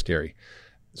accidentally ingest dairy.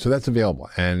 So that's available,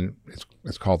 and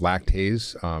it's called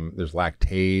Lactaze. There's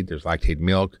Lactaid, there's Lactaid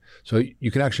milk. So you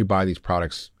can actually buy these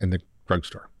products in the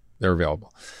drugstore. They're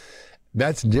available.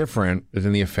 That's different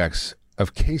than the effects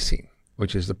of casein,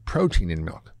 which is the protein in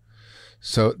milk.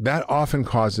 So that often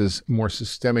causes more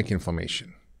systemic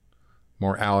inflammation,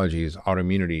 more allergies,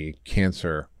 autoimmunity,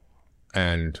 cancer,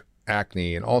 and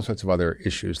acne, and all sorts of other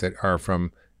issues that are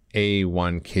from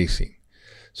A1 casein.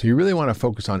 So you really want to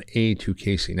focus on A2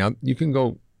 casein. Now, you can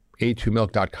go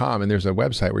a2milk.com, and there's a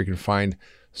website where you can find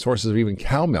sources of even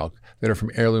cow milk that are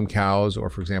from heirloom cows, or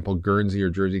for example, Guernsey or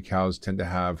Jersey cows tend to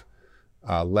have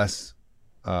less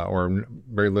or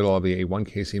very little of the A1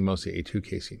 casein, mostly A2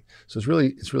 casein. So it's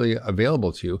really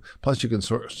available to you. Plus, you can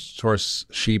source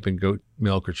sheep and goat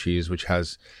milk or cheese, which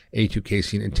has A2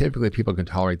 casein, and typically people can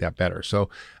tolerate that better. So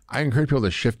I encourage people to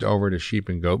shift over to sheep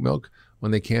and goat milk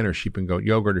when they can, or sheep and goat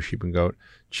yogurt or sheep and goat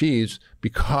cheese,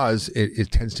 because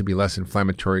it tends to be less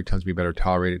inflammatory, it tends to be better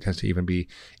tolerated, it tends to even be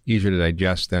easier to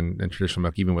digest than traditional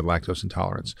milk, even with lactose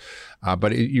intolerance.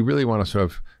 But you really want to sort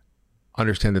of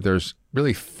understand that there's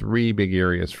really three big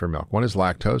areas for milk. One is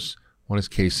lactose, one is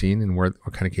casein, and what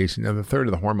kind of casein, and the third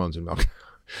are the hormones in milk.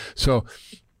 So,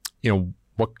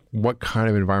 what kind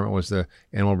of environment was the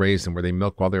animal raised in? Were they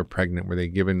milked while they were pregnant? Were they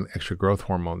given extra growth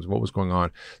hormones? What was going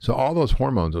on? So all those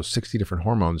hormones, those 60 different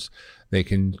hormones, they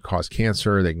can cause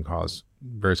cancer. They can cause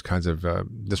various kinds of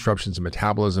disruptions in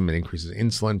metabolism. It increases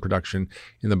insulin production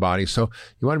in the body. So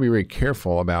you want to be very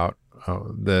careful about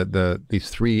these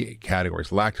three categories: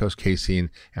 lactose, casein,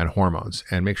 and hormones,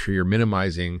 and make sure you're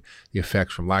minimizing the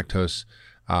effects from lactose,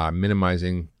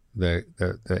 minimizing the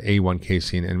A1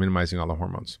 casein, and minimizing all the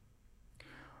hormones.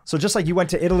 So just like you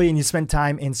went to Italy and you spent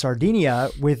time in Sardinia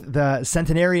with the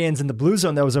centenarians and the blue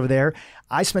zone that was over there,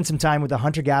 I spent some time with a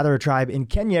hunter-gatherer tribe in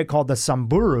Kenya called the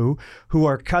Samburu, who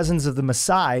are cousins of the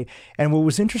Maasai. And what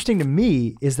was interesting to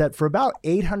me is that for about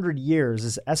 800 years,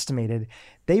 is estimated,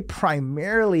 they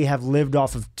primarily have lived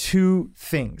off of two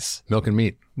things. Milk and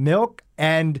meat. Milk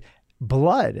and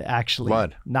blood, actually.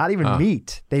 Blood. Not even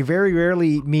meat. They very rarely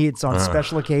eat meat. It's on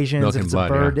special occasions. Milk If and it's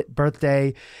blood, a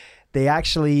birthday, they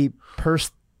actually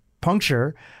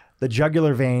puncture the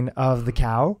jugular vein of the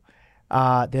cow.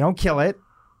 They don't kill it.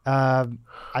 I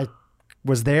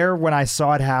was there when I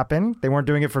saw it happen. They weren't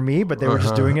doing it for me, but they were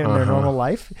just doing it in their normal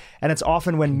life. And it's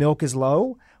often when milk is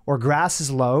low or grass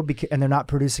is low and they're not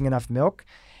producing enough milk.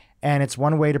 And it's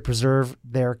one way to preserve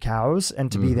their cows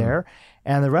and to be there.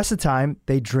 And the rest of the time,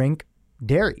 they drink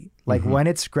dairy. Like when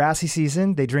it's grassy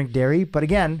season, they drink dairy. But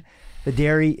again, the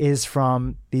dairy is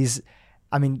from these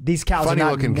cows Funny are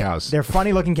not looking cows. They're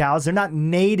funny looking cows. They're not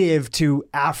native to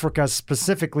Africa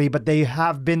specifically, but they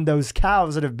have been those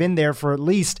cows that have been there for at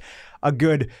least a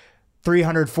good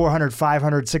 300, 400,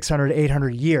 500, 600,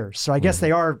 800 years. So I guess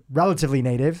they are relatively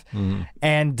native.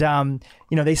 And,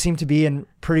 they seem to be in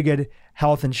pretty good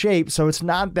health and shape. So it's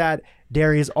not that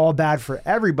dairy is all bad for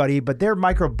everybody, but their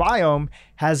microbiome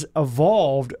has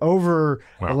evolved over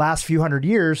the last few hundred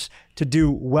years to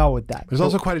do well with that. There's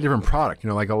also quite a different product,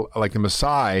 like the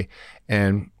Maasai,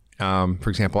 and for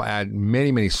example, add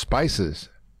many, many spices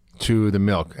to the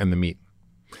milk and the meat.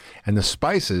 And the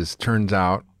spices, turns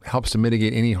out, helps to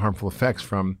mitigate any harmful effects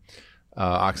from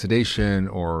oxidation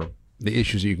or the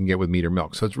issues that you can get with meat or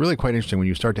milk. So it's really quite interesting when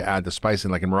you start to add the spice in.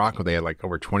 Like in Morocco, they had like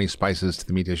over 20 spices to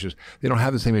the meat dishes. They don't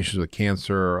have the same issues with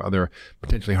cancer or other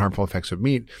potentially harmful effects of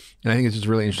meat. And I think it's just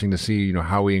really interesting to see,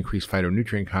 how we increase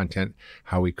phytonutrient content,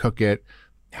 how we cook it,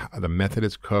 the method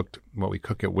it's cooked, what we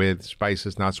cook it with,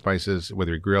 spices, not spices,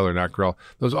 whether we grill or not grill.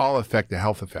 Those all affect the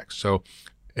health effects. So,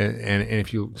 and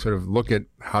if you sort of look at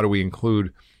how do we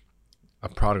include a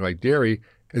product like dairy,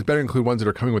 it's better to include ones that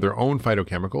are coming with their own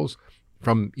phytochemicals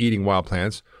from eating wild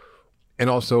plants, and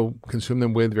also consume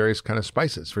them with various kind of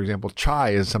spices. For example,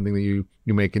 chai is something that you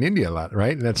make in India a lot,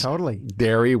 right? And that's totally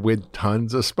dairy with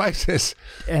tons of spices.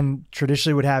 And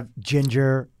traditionally would have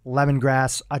ginger,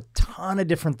 lemongrass, a ton of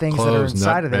different things Cloves, that are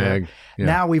inside nutmeg, of there.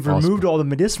 Now we've removed all the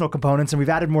medicinal components and we've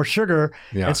added more sugar.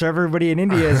 Yeah. And so everybody in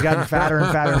India has gotten fatter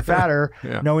and fatter and fatter.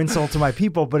 Yeah. No insult to my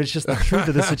people, but it's just the truth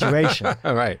of the situation.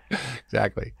 Right,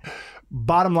 exactly.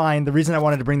 Bottom line, the reason I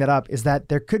wanted to bring that up is that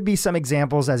there could be some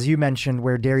examples, as you mentioned,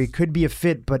 where dairy could be a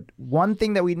fit. But one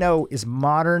thing that we know is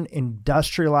modern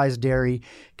industrialized dairy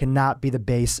cannot be the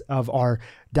base of our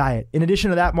diet. In addition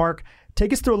to that, Mark,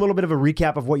 take us through a little bit of a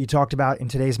recap of what you talked about in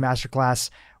today's masterclass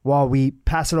while we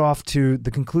pass it off to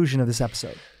the conclusion of this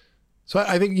episode. So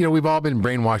I think, we've all been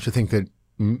brainwashed to think that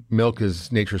milk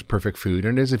is nature's perfect food,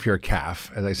 and it is if you're a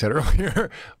calf, as I said earlier,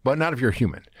 but not if you're a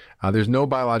human. There's no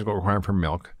biological requirement for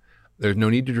milk. There's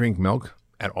no need to drink milk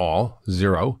at all,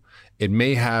 zero. It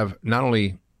may have not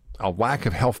only a lack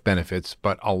of health benefits,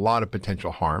 but a lot of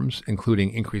potential harms,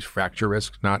 including increased fracture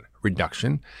risk, not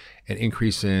reduction, an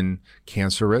increase in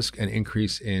cancer risk, an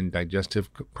increase in digestive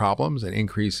problems, an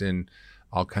increase in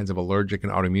all kinds of allergic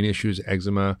and autoimmune issues,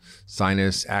 eczema,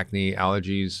 sinus, acne,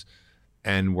 allergies,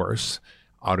 and worse,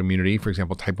 autoimmunity. For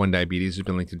example, type 1 diabetes has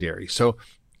been linked to dairy. So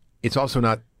it's also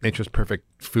not nature's perfect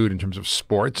food in terms of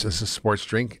sports. This is a sports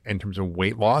drink. In terms of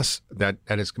weight loss, that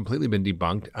has completely been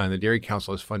debunked. And the Dairy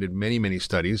Council has funded many, many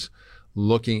studies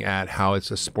looking at how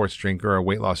it's a sports drink or a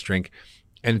weight loss drink.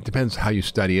 And it depends how you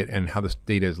study it and how this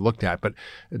data is looked at. But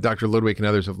Dr. Ludwig and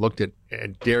others have looked at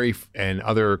dairy and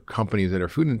other companies that are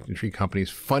food industry companies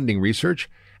funding research.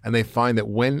 And they find that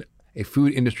when a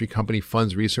food industry company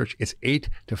funds research, it's 8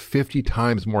 to 50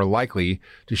 times more likely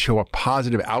to show a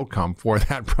positive outcome for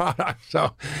that product.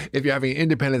 So if you're having an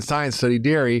independent science study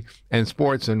dairy and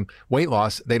sports and weight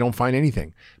loss, they don't find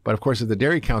anything. But of course, if the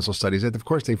Dairy Council studies it, of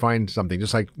course they find something.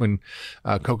 Just like when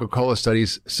Coca-Cola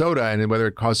studies soda and whether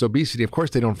it causes obesity, of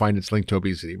course they don't find it's linked to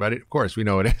obesity. But of course, we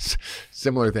know it is.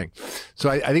 Similar thing. So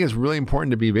I think it's really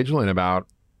important to be vigilant about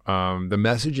the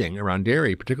messaging around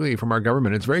dairy, particularly from our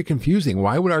government. It's very confusing.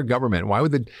 Why would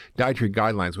the dietary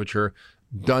guidelines, which are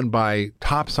done by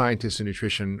top scientists in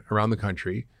nutrition around the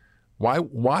country,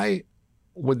 why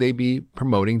would they be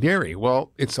promoting dairy?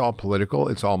 Well, it's all political,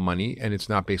 it's all money, and it's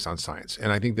not based on science.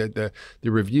 And I think that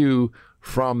the review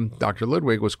from Dr.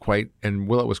 Ludwig was quite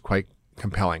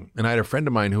compelling. And I had a friend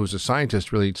of mine who was a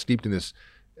scientist really steeped in this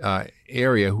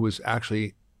area who was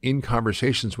actually in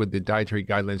conversations with the Dietary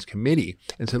Guidelines Committee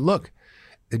and said, look,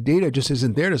 the data just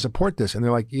isn't there to support this. And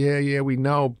they're like, yeah, we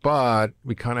know, but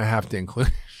we kind of have to include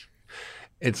it.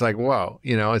 It's like, whoa,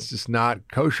 it's just not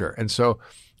kosher. And so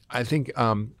I think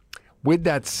with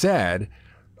that said,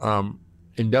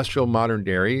 industrial modern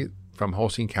dairy from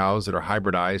Holstein cows that are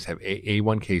hybridized have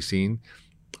A1 casein,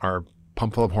 are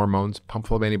pumped full of hormones, pumped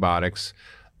full of antibiotics.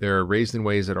 They're raised in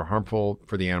ways that are harmful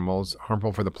for the animals,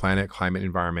 harmful for the planet, climate,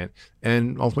 environment,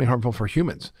 and ultimately harmful for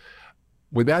humans.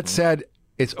 With that said,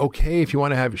 it's okay if you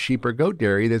want to have sheep or goat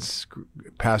dairy that's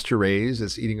pasture raised,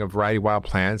 that's eating a variety of wild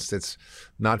plants, that's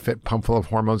not pumped full of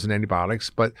hormones and antibiotics,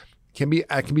 but can be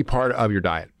part of your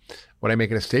diet. Would I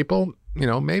make it a staple?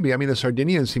 Maybe. I mean, the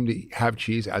Sardinians seem to have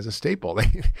cheese as a staple.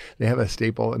 They have a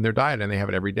staple in their diet and they have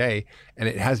it every day, and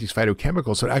it has these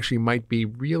phytochemicals, so it actually might be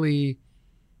really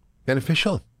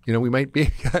beneficial. We might be,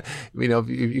 if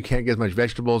you can't get as much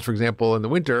vegetables, for example, in the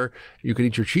winter, you could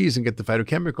eat your cheese and get the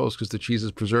phytochemicals because the cheese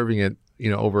is preserving it,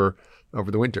 over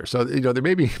the winter. So, there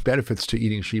may be benefits to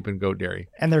eating sheep and goat dairy.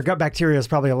 And their gut bacteria is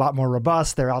probably a lot more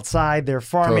robust. They're outside, they're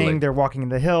farming, totally. They're walking in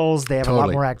the hills, they have a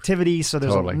lot more activity. So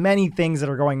there's many things that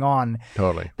are going on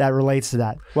that relates to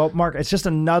that. Well, Mark, it's just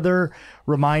another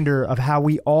reminder of how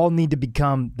we all need to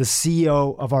become the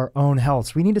CEO of our own health.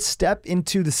 So we need to step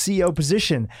into the CEO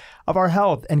position of our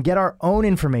health and get our own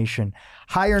information,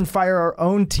 hire and fire our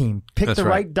own team, pick the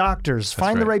right doctors,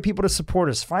 find the right people to support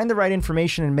us, find the right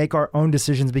information and make our own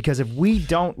decisions, because if we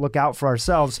don't look out for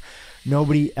ourselves,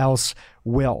 nobody else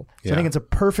will. So I think it's a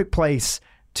perfect place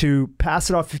to pass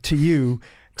it off to you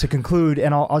to conclude.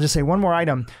 And I'll just say one more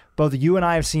item. Both you and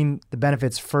I have seen the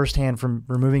benefits firsthand from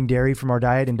removing dairy from our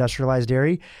diet, industrialized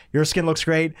dairy. Your skin looks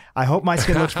great. I hope my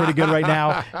skin looks pretty good right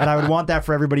now, and I would want that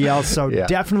for everybody else. So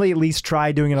definitely at least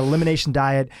try doing an elimination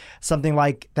diet, something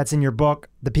like that's in your book,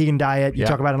 The Pegan Diet. You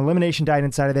talk about an elimination diet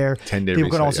inside of there. 10-day People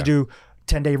reset, can also do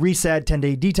 10-day reset,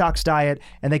 10-day detox diet,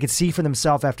 and they can see for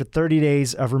themselves after 30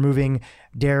 days of removing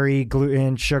dairy,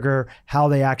 gluten, sugar, how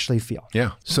they actually feel.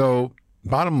 Yeah. So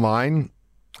bottom line,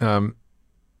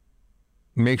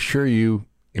 make sure you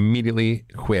immediately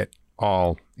quit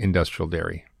all industrial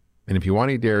dairy. And if you want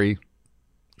to eat dairy,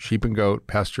 sheep and goat,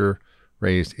 pasture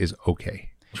raised is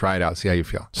okay. Try it out. See how you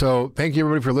feel. So thank you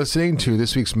everybody for listening to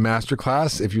this week's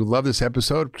masterclass. If you love this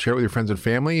episode, share it with your friends and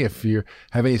family. If you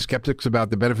have any skeptics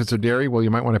about the benefits of dairy, well,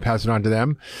 you might want to pass it on to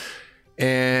them.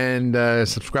 And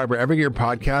subscribe wherever you get your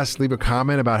podcasts. Leave a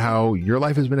comment about how your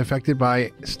life has been affected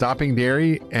by stopping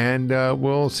dairy. And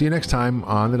we'll see you next time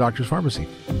on The Doctor's Pharmacy.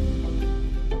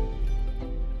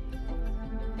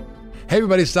 Hey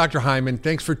everybody, it's Dr. Hyman.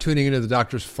 Thanks for tuning into The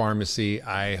Doctor's Pharmacy.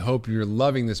 I hope you're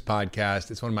loving this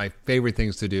podcast. It's one of my favorite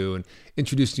things to do, and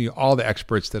introducing you all the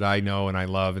experts that I know and I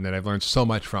love and that I've learned so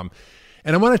much from.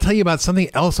 And I want to tell you about something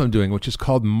else I'm doing, which is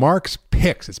called Mark's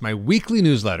Picks. It's my weekly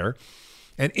newsletter,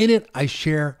 and in it I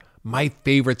share my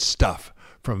favorite stuff,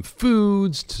 from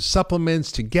foods to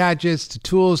supplements to gadgets to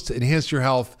tools to enhance your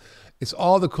health. It's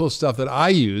all the cool stuff that I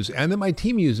use and that my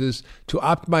team uses to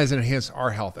optimize and enhance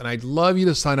our health. And I'd love you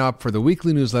to sign up for the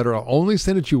weekly newsletter. I'll only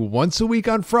send it to you once a week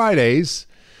on Fridays.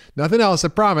 Nothing else, I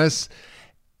promise.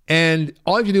 And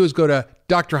all you have to do is go to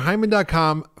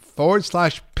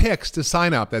drhyman.com/picks to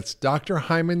sign up. That's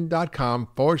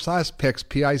drhyman.com/picks,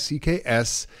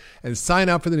 P-I-C-K-S, and sign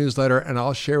up for the newsletter. And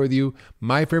I'll share with you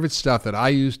my favorite stuff that I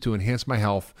use to enhance my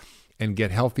health and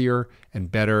get healthier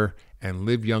and better and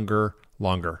live younger,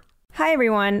 longer. Hi,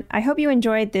 everyone. I hope you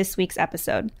enjoyed this week's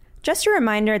episode. Just a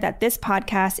reminder that this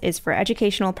podcast is for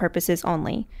educational purposes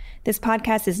only. This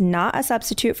podcast is not a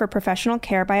substitute for professional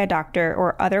care by a doctor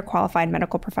or other qualified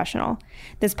medical professional.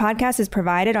 This podcast is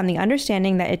provided on the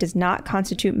understanding that it does not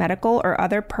constitute medical or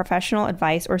other professional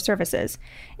advice or services.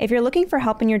 If you're looking for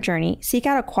help in your journey, seek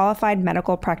out a qualified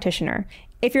medical practitioner.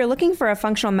 If you're looking for a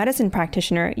functional medicine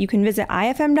practitioner, you can visit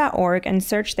ifm.org and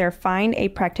search their Find a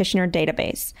Practitioner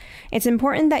database. It's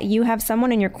important that you have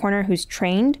someone in your corner who's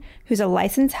trained, who's a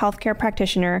licensed healthcare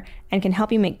practitioner, and can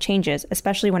help you make changes,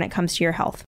 especially when it comes to your health.